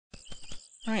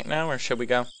Right now, where should we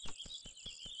go?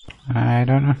 I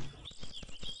don't know.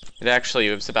 It actually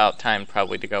was about time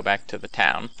probably to go back to the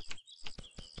town.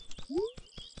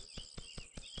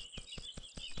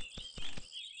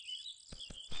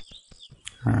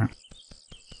 Alright.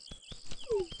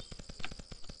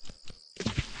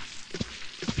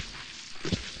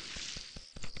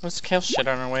 Let's kill shit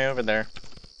on our way over there.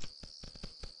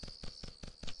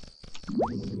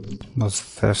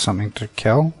 Was there something to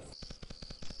kill?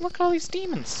 Look at all these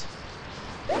demons.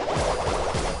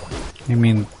 You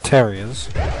mean terriers?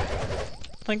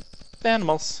 Like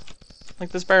animals. Like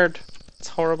this bird. This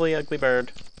horribly ugly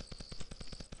bird.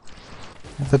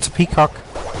 That's a peacock.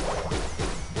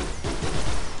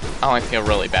 I only feel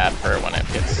really bad for it when it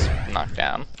gets knocked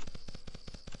down.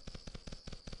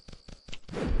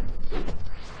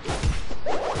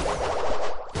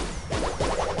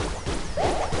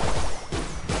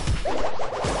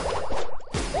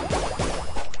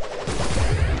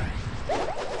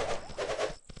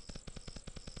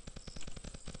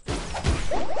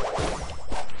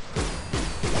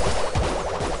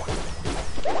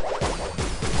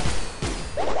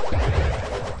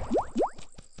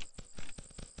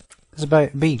 There's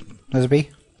a bee. There's a bee.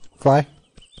 Fly.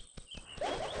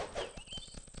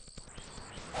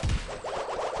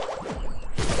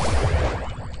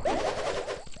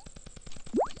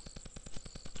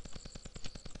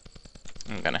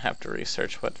 I'm gonna have to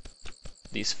research what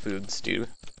these foods do.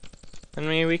 And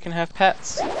maybe we can have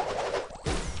pets.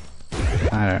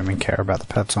 I don't even care about the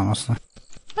pets, honestly.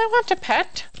 I want a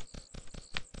pet!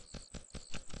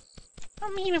 How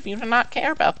mean of you to not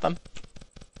care about them.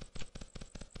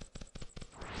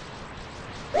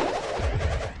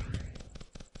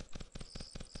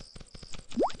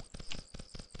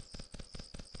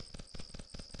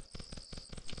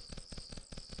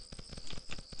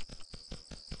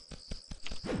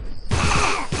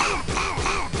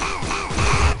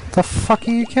 The fuck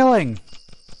are you killing?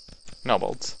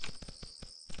 Nobles.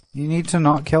 You need to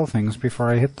not kill things before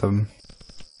I hit them.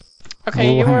 Okay,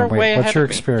 Oh, you hang were on, wait, way what's ahead your of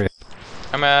me. experience?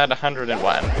 I'm at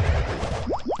 101.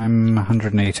 I'm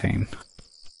 118.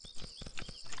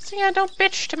 So yeah, don't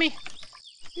bitch to me.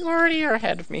 You already are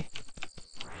ahead of me.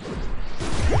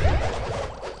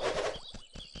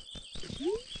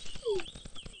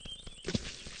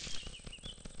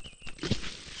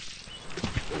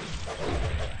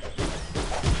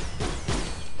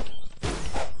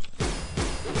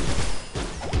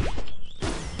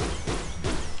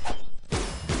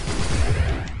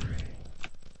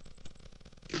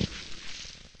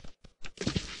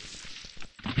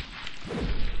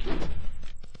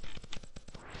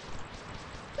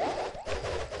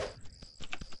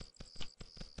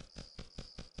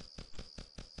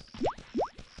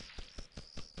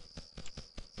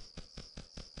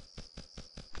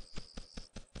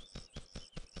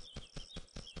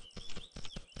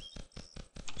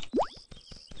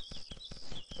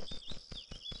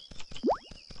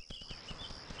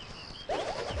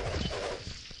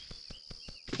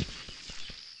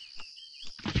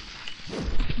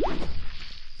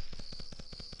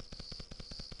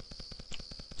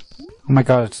 Oh my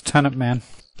god, it's a turnip man.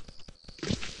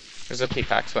 There's a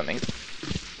peacock swimming.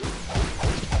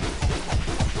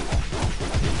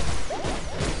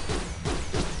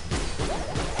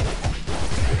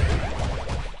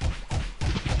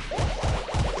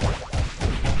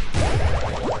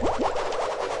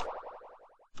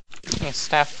 Yeah,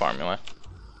 staff formula.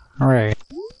 Hooray.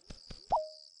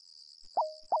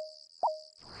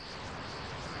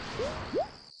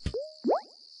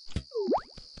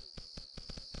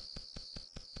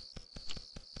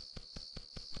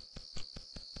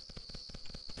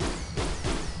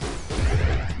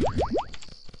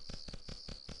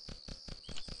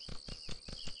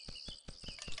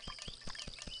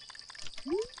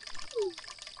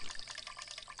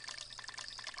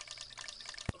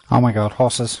 Oh my god,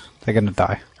 horses. They're gonna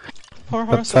die. Poor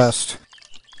But horses. first,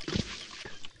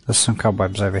 there's some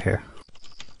cobwebs over here.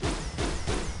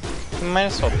 We might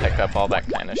as well pick up all that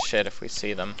kind of shit if we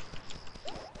see them.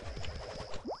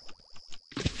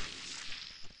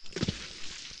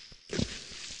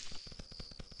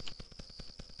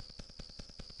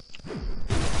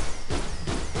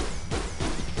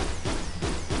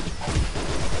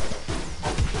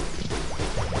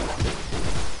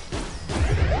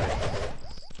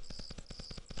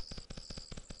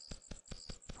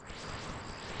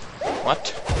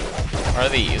 What are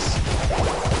these?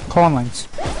 Cornlings.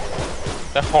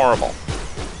 They're horrible.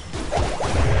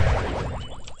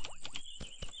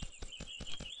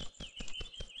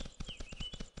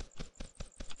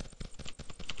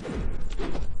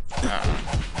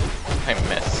 I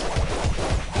missed.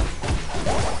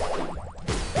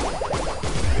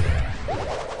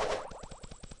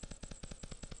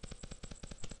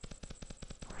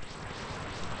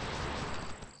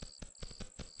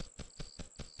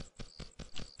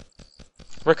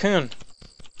 Raccoon.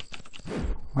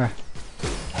 Where?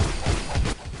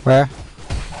 Where?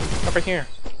 Over here.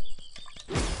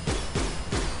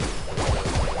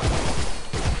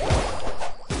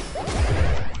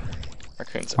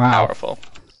 Raccoons are powerful.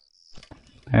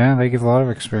 Yeah, they give a lot of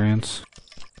experience.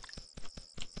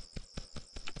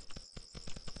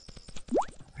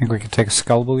 Think we could take a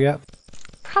Skullbull yet?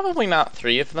 Probably not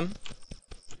 3 of them.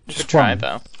 We Just could try, one.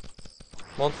 though.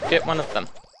 We'll get one of them.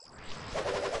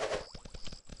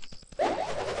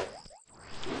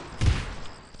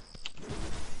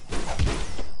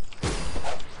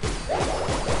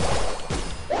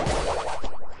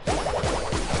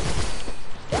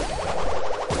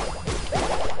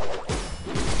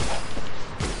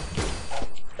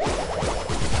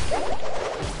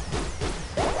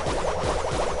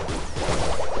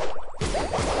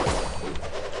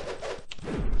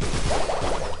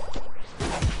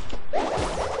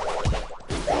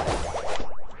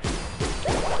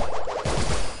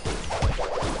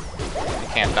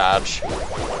 Can't dodge.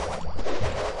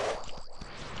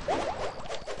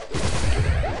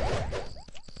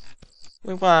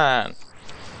 We won!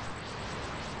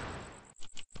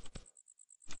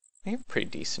 We have a pretty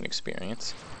decent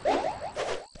experience.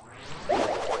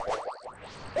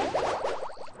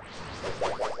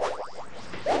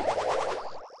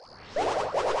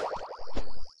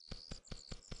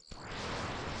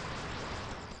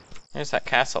 There's that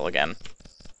castle again.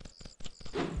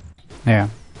 Yeah.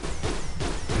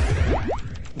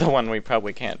 The one we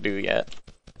probably can't do yet.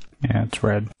 Yeah, it's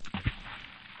red.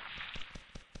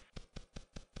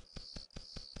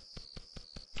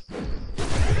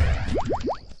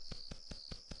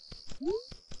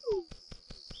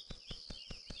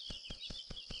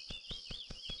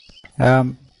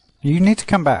 You need to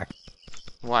come back.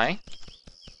 Why?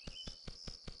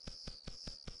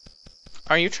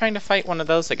 Are you trying to fight one of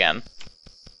those again?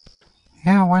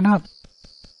 Yeah, why not?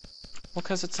 Well,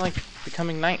 because it's like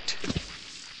becoming night.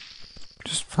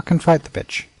 Just fucking fight the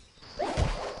bitch.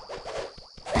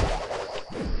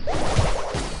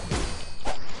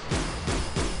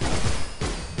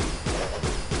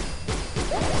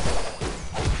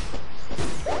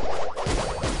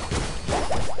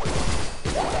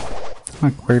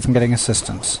 Look, we're even getting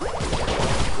assistance.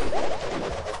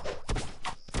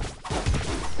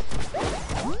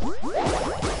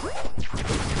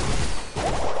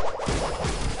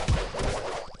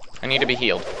 I need to be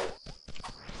healed.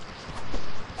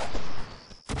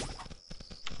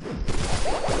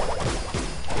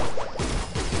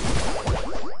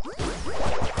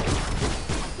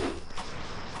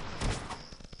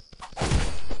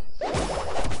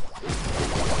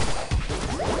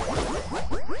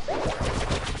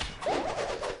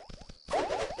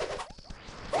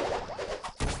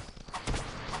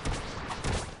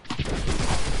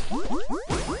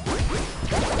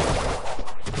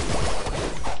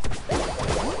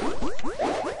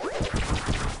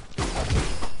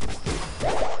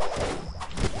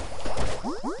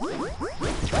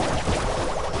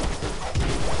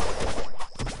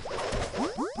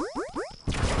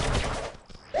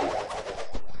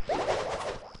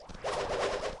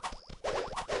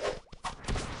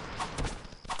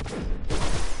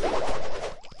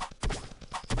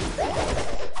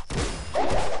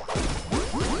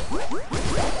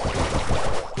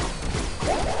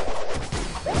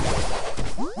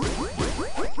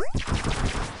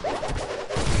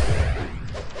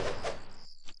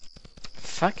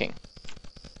 Fucking.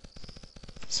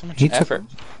 So much effort.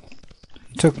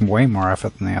 He took way more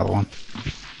effort than the other one.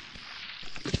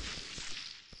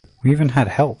 We even had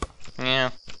help.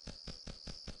 Yeah.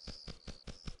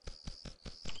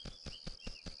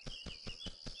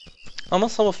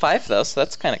 Almost level 5 though, so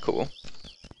that's kind of cool.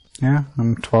 Yeah,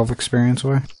 I'm 12 experience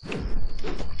away.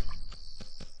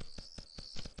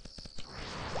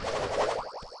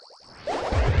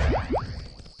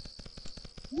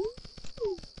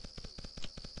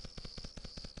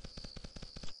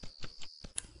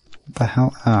 What the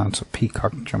hell? Ah, it's a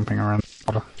peacock jumping around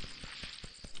the water.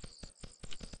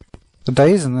 The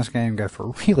days in this game go for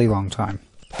a really long time.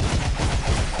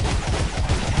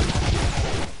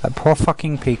 That poor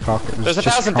fucking peacock, it was There's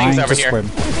just 1,000 trying things over to here. swim.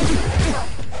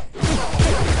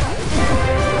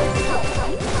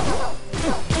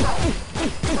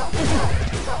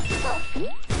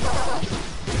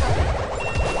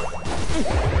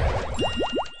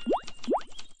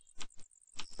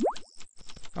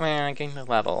 Man, I gained a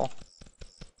level.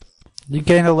 You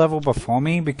gained a level before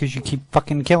me because you keep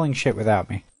fucking killing shit without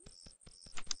me.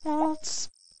 Well, it's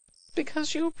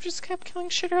because you just kept killing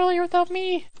shit earlier without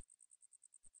me.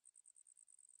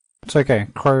 It's okay,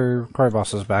 Crow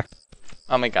Boss is back.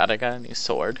 Oh my god, I got a new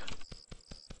sword.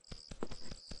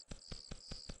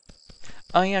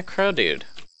 Oh yeah, Crow Dude.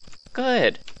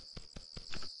 Good.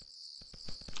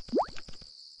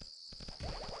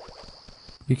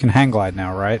 You can hang glide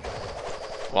now, right?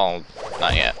 Well,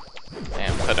 not yet. I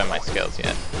haven't put in my skills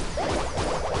yet.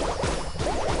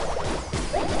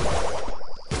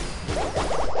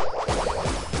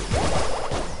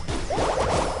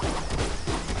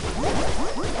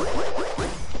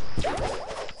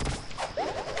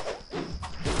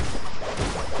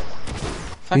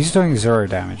 He's doing 0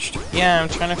 damage. Yeah, I'm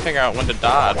trying to figure out when to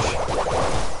dodge.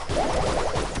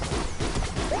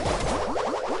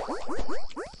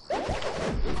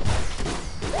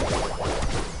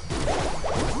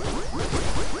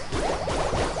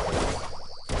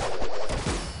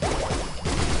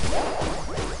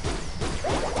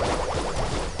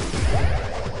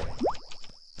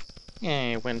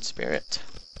 Yay, wind spirit.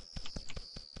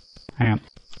 Hang on.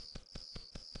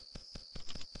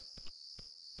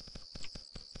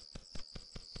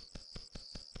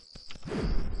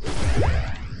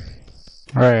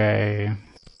 Hooray.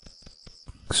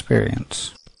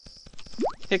 Experience.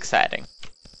 Exciting.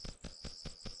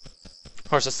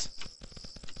 Horses.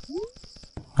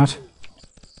 What?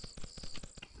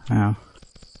 Oh.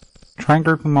 Try and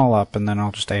group them all up and then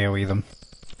I'll just AoE them.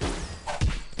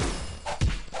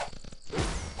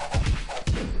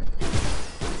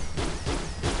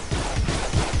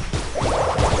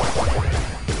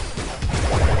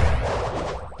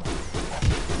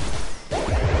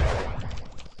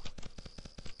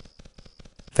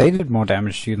 They did more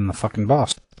damage to you than the fucking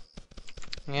boss.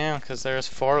 Yeah, because there's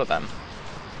 4 of them.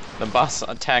 The boss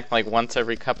attacked like once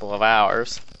every couple of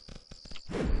hours.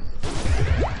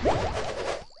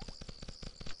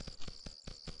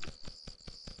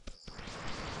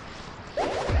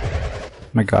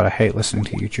 My god, I hate listening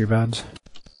to YouTube ads.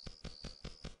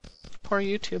 Poor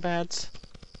YouTube ads.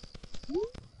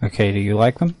 Okay, do you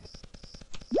like them?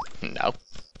 No.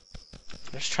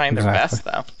 They're just trying their best,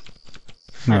 though.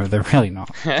 No, they're really not.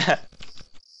 There's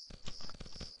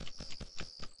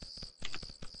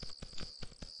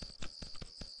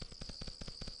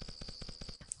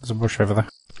a bush over there.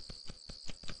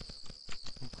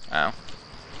 Oh.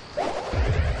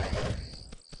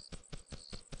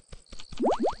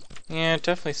 Yeah, it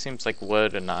definitely seems like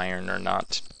wood and iron are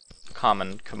not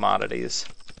common commodities.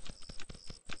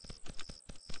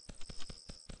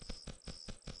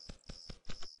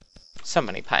 So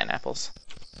many pineapples.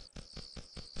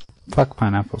 Fuck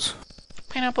pineapples.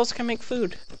 Pineapples can make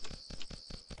food.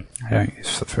 I don't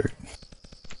use the food.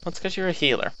 Well, it's because you're a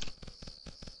healer.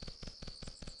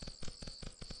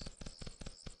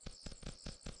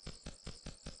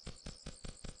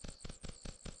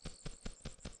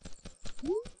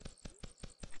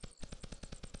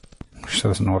 Wish there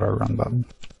was an auto run button.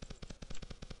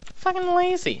 Fucking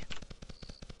lazy.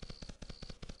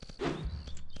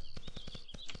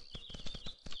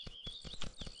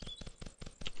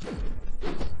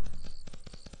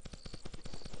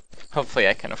 Hopefully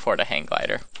I can afford a hang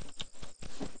glider.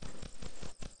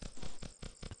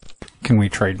 Can we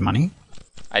trade money?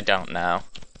 I don't know.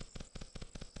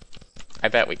 I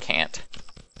bet we can't.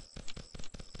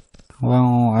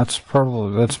 Well,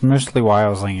 that's mostly why I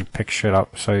was letting you pick shit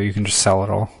up, so you can just sell it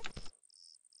all.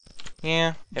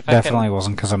 Yeah, if Definitely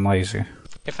wasn't because I'm lazy.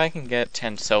 If I can get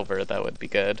 10 silver, that would be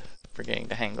good for getting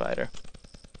the hang glider.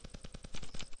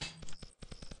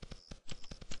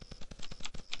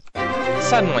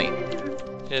 Suddenly,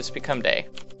 it has become day.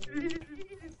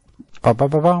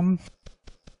 Ba-ba-ba-bum.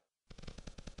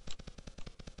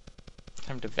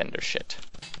 Time to vendor shit.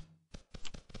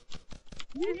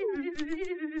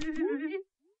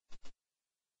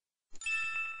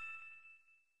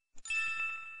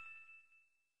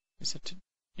 Is it?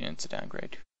 Yeah, it's a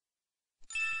downgrade.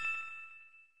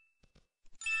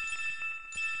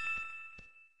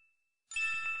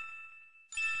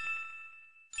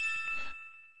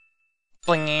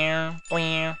 Bling,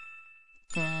 bling,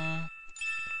 bling.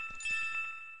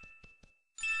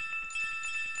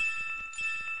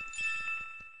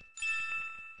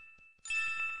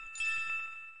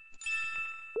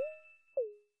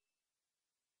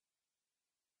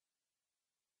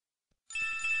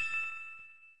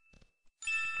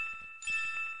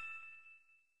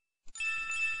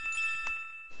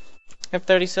 I have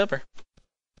 30 silver.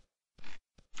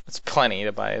 That's plenty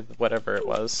to buy whatever it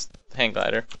was, hang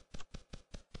glider.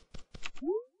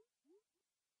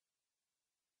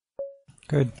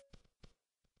 Good.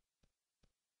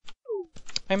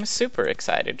 I'm super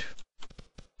excited.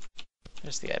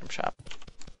 There's the item shop.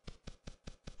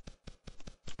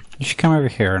 You should come over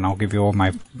here and I'll give you all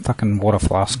my fucking water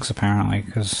flasks, apparently,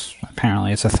 because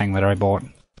apparently it's a thing that I bought.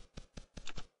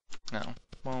 No.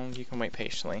 Well, you can wait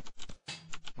patiently.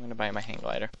 I'm gonna buy my hang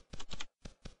glider.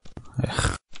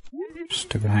 Ugh.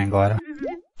 Stupid hang glider.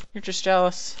 You're just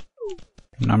jealous.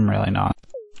 No, I'm really not.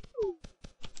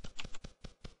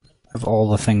 Of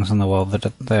all the things in the world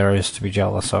that there is to be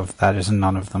jealous of, that is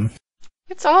none of them.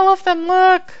 It's all of them,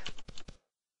 look!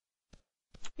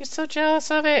 You're so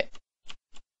jealous of it.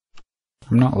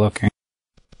 I'm not looking.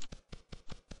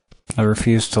 I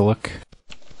refuse to look.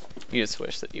 You just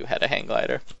wish that you had a hang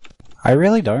glider. I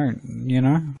really don't, you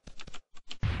know?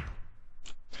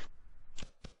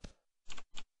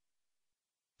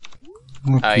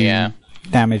 Look, Oh, you yeah.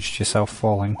 damaged yourself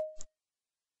falling.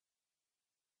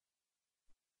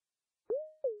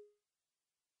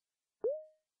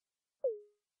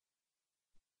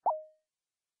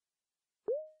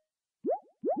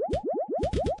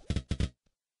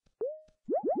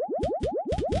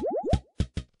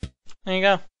 There you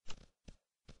go.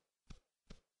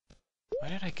 Where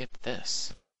did I get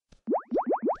this?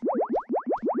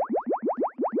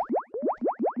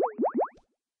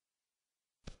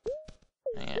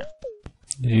 Yeah.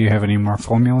 Do you have any more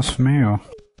formulas for me, or?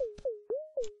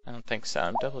 I don't think so.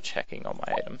 I'm double checking all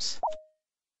my items.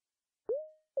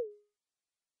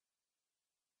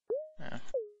 Oh.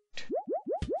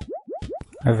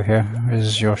 Over here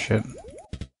is your shit.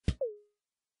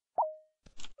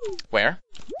 Where?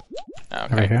 Oh,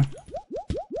 Over okay. here.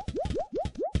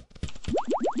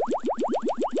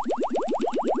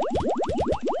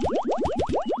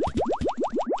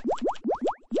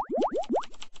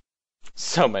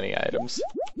 So many items.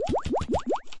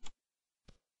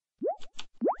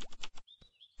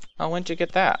 Oh, when'd you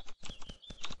get that?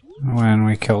 When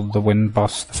we killed the wind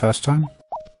boss the first time.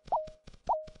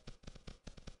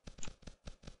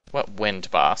 What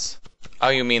wind boss? Oh,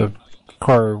 you mean... The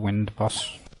crow wind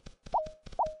boss.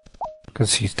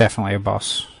 Because he's definitely a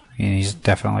boss. He's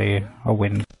definitely a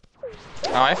wind.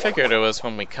 Oh, I figured it was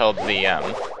when we killed the,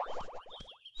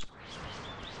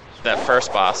 that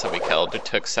first boss that we killed. It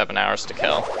took 7 hours to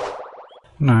kill.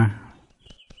 No.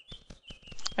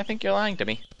 I think you're lying to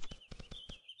me.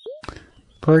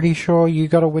 Pretty sure you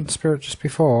got a wind spirit just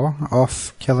before,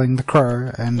 off killing the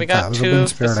crow, and We that got was a two wind of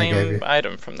the spirit I gave same you.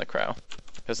 item from the crow.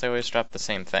 Because they always drop the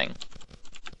same thing.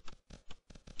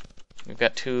 We've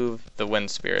got 2 of the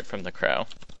wind spirit from the crow.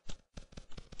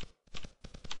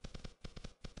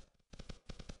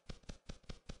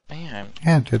 Man.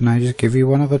 Yeah, didn't I just give you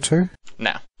one of the two?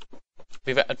 No.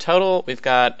 We've got a total, we've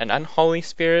got an unholy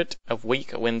spirit, a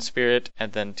weak wind spirit,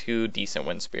 and then 2 decent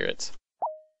wind spirits.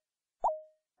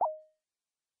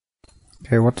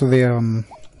 Okay, what do the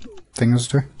things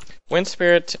do? Wind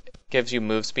spirit gives you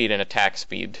move speed and attack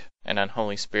speed, and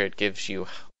unholy spirit gives you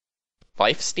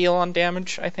life steal on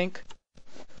damage, I think.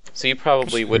 So you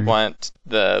probably would want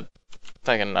the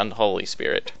fucking unholy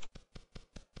spirit.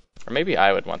 Or maybe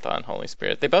I would want the unholy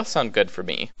spirit. They both sound good for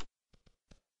me.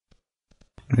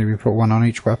 Maybe put one on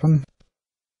each weapon?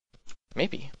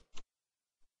 Maybe.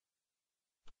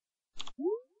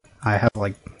 I have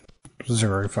like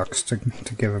 0 fucks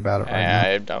to give about it right now.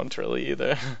 I don't really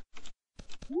either.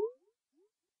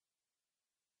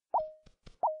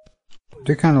 I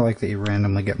do kind of like that you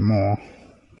randomly get more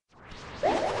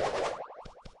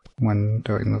when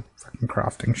doing the fucking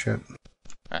crafting shit.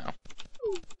 Oh.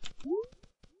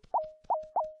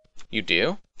 You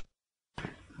do?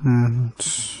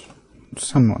 It's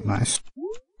somewhat nice.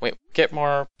 Wait, get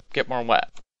more what?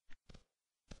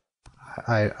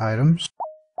 Items?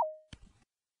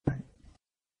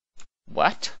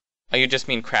 What? Oh, you just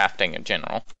mean crafting in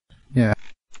general? Yeah.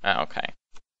 Oh, okay.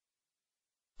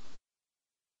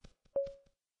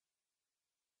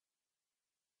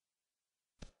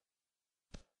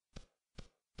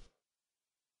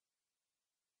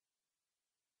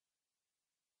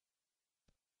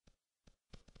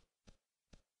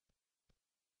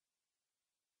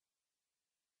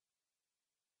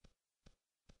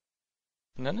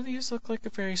 None of these look like a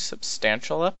very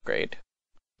substantial upgrade.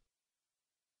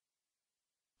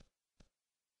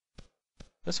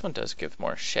 This one does give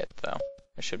more shit, though.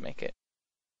 I should make it.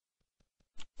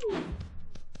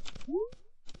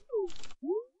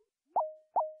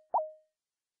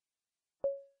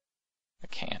 I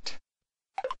can't.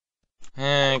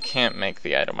 I can't make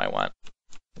the item I want.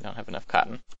 I don't have enough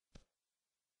cotton.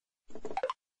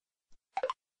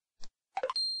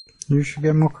 You should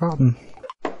get more cotton.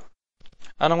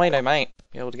 Oh no, wait, I might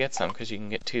be able to get some, because you can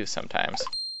get 2 sometimes.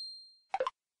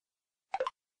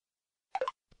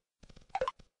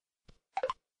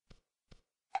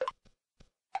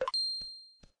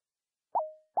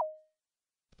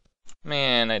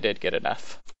 Man, I did get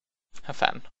enough. Have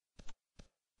fun.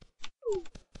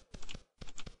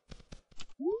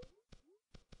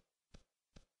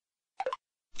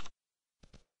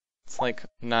 It's like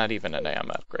not even an AM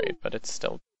upgrade, but it's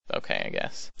still okay, I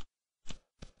guess.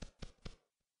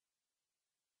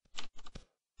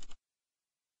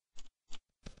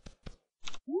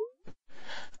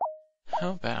 How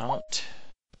about...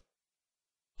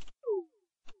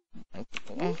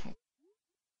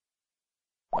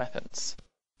 weapons.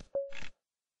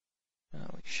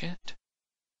 Holy shit.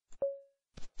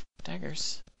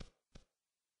 Daggers.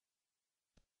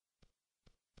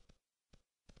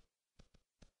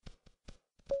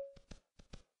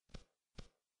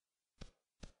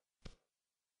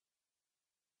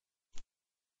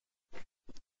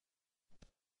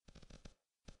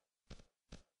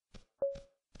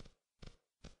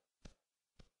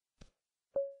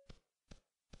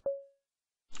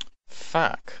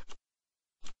 Fuck.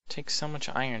 It takes so much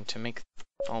iron to make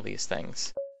all these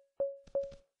things.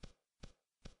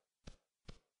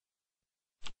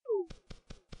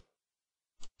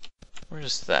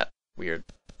 Where's that weird...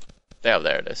 Oh,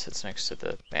 there it is. It's next to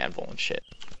the anvil and shit.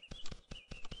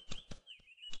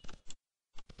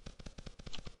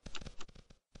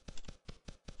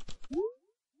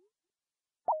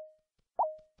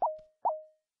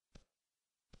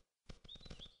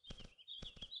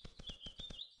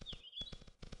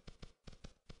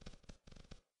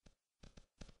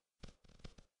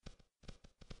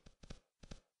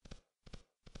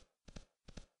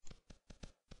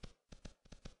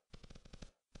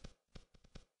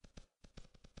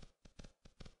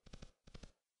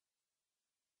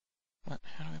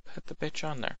 How do I put the bitch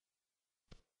on there?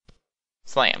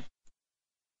 Slam.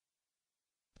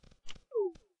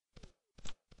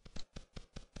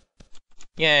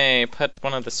 Yay, put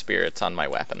one of the spirits on my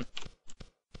weapon.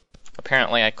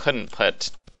 Apparently I couldn't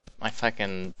put my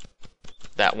fucking...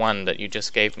 that one that you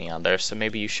just gave me on there, so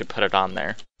maybe you should put it on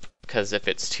there. Because if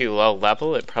it's too low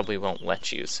level, it probably won't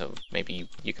let you, so maybe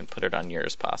you can put it on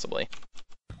yours, possibly.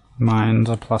 Mine's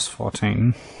a plus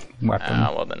 14 weapon.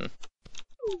 Ah, well then...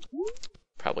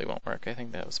 probably won't work. I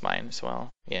think that was mine as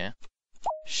well. Yeah.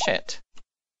 Shit.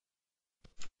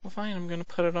 Well, fine. I'm gonna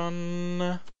put it on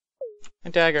a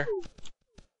dagger.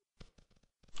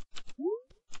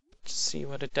 Just see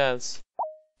what it does.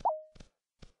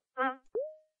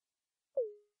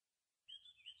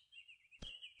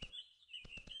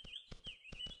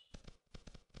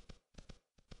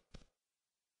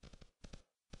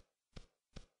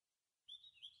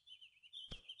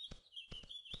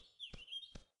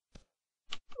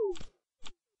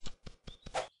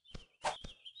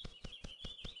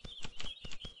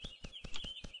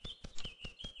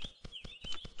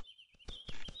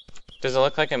 Does it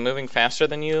look like I'm moving faster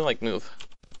than you? Like, move.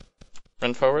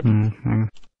 Run forward? Mm-hmm.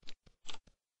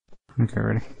 Okay,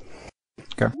 ready.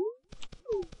 Go.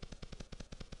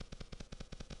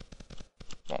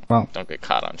 Well, don't get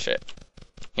caught on shit.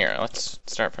 Here, let's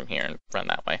start from here and run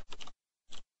that way.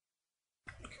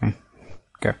 Okay.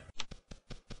 Go.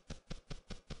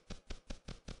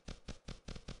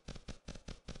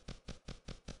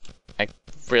 I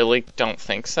really don't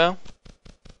think so.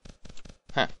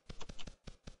 Huh.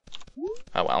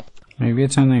 Oh well. Maybe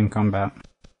it's only in combat.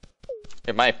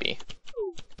 It might be.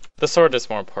 The sword is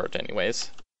more important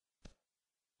anyways.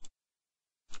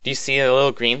 Do you see a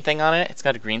little green thing on it? It's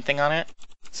got a green thing on it.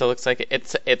 So it looks like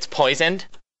it's poisoned.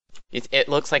 It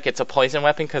looks like it's a poison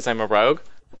weapon because I'm a rogue.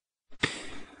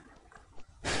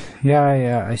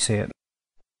 Yeah, I see it.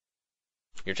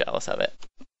 You're jealous of it.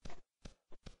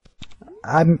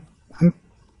 I'm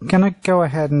gonna go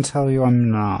ahead and tell you I'm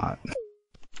not.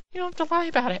 You don't have to lie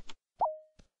about it.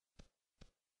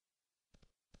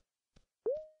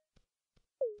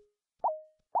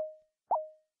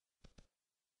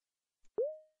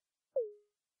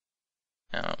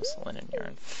 Oh, it's linen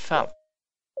yarn. Fuck.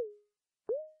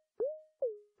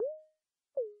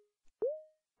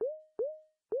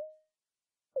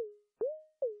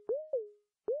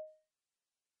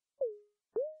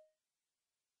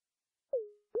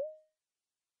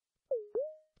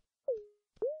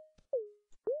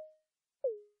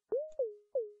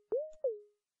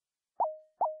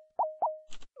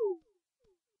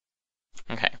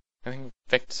 Okay, I think I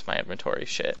fixed my inventory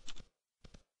shit.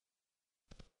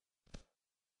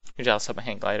 You're jealous of my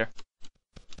hang glider.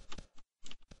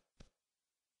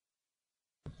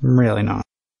 I'm really not.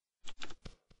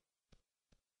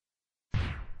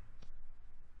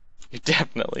 You're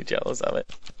definitely jealous of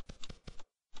it.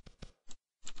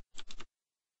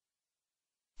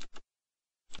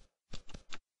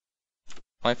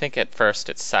 Well, I think at first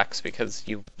it sucks because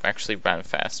you actually run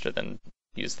faster than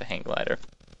use the hang glider.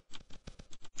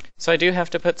 So I do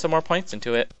have to put some more points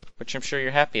into it, which I'm sure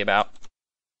you're happy about.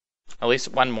 At least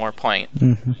one more point.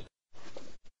 Mm-hmm.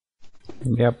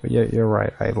 Yep, you're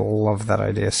right. I love that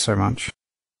idea so much.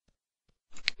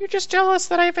 You're just jealous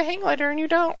that I have a hang glider and you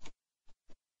don't.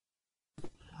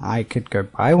 I could go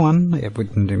buy one. It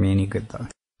wouldn't do me any good, though.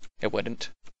 It wouldn't.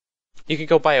 You could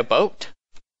go buy a boat.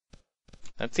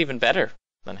 That's even better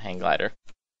than hang glider.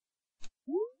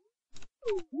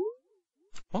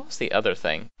 What was the other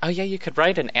thing? Oh yeah, you could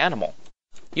ride an animal.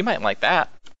 You might like that.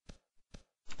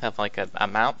 Have like a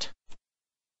mount.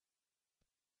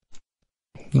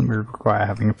 It would require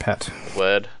having a pet.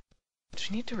 Would. Do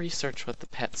you need to research what the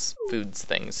pets' foods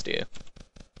things do?